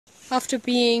After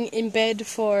being in bed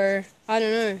for, I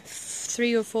don't know,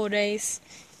 3 or 4 days,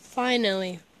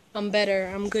 finally I'm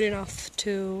better. I'm good enough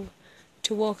to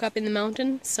walk up in the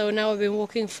mountain. So now I've been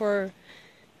walking for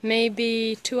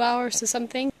maybe 2 hours or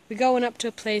something. We're going up to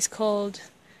a place called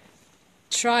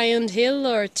Triund Hill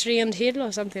or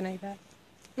something like that.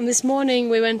 And this morning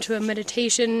we went to a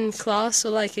meditation class, or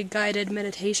like a guided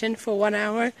meditation for 1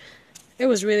 hour. It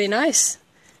was really nice.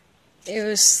 It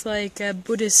was like a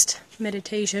Buddhist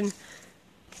meditation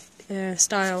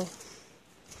style.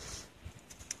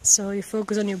 So you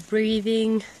focus on your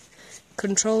breathing,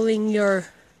 controlling your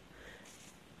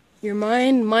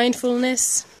mind,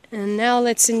 mindfulness. And now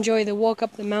let's enjoy the walk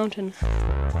up the mountain.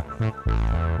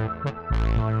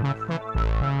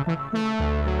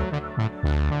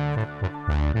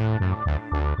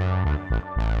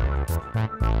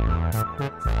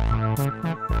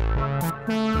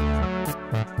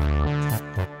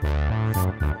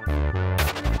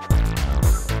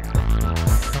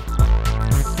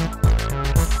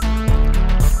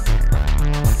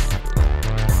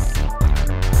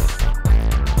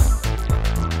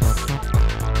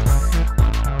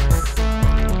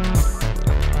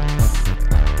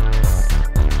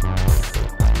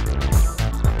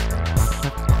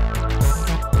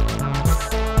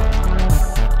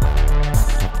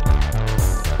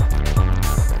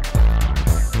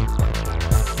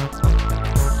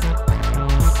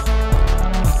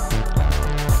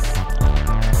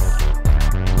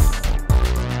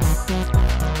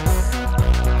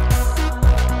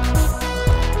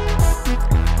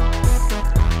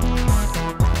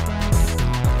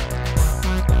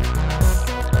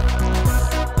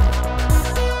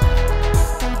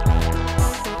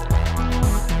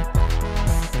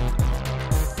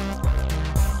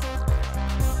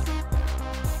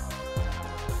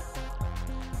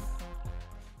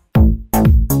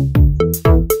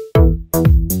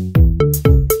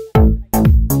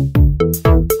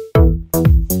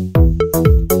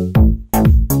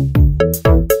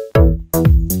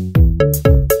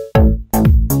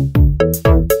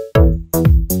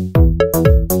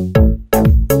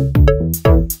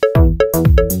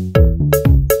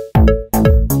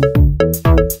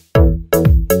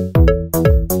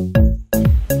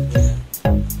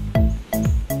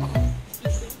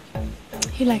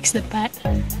 He likes the pet.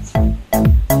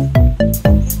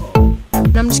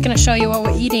 I'm just gonna show you what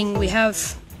we're eating. We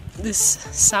have this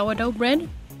sourdough bread,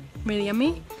 really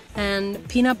yummy, and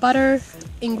peanut butter,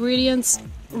 ingredients,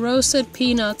 roasted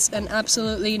peanuts, and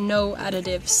absolutely no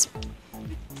additives.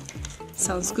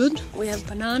 Sounds good. We have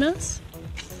bananas.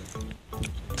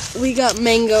 We got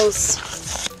mangoes,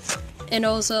 and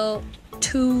also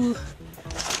 2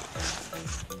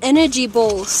 energy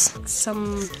balls.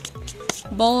 Some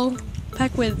ball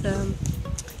packed with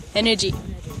energy.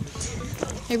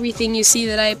 Everything you see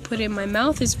that I put in my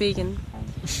mouth is vegan.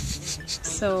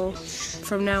 So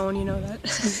from now on you know that.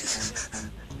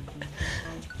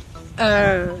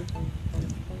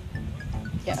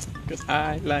 Yeah. Because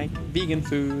I like vegan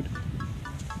food.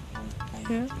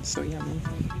 Yeah. So yummy.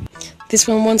 This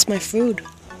one wants my food.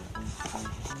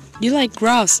 You like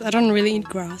grass. I don't really eat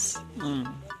grass.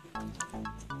 Come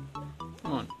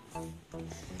on.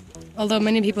 Although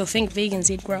many people think vegans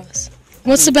eat grass.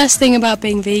 What's the best thing about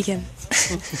being vegan?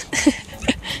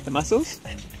 The mussels?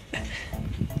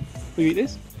 Will you eat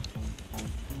this?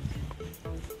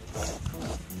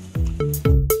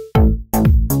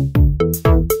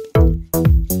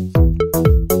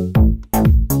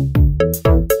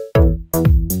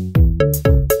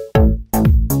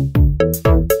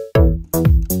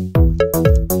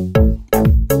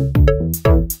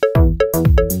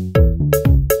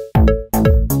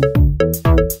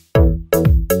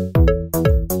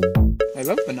 I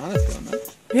love bananas though, man.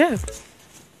 Yeah.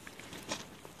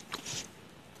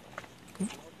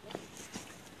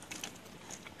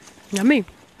 Yummy.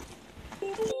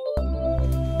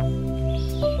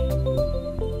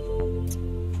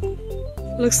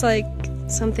 Looks like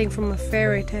something from a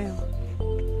fairy tale.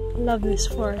 Love this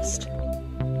forest.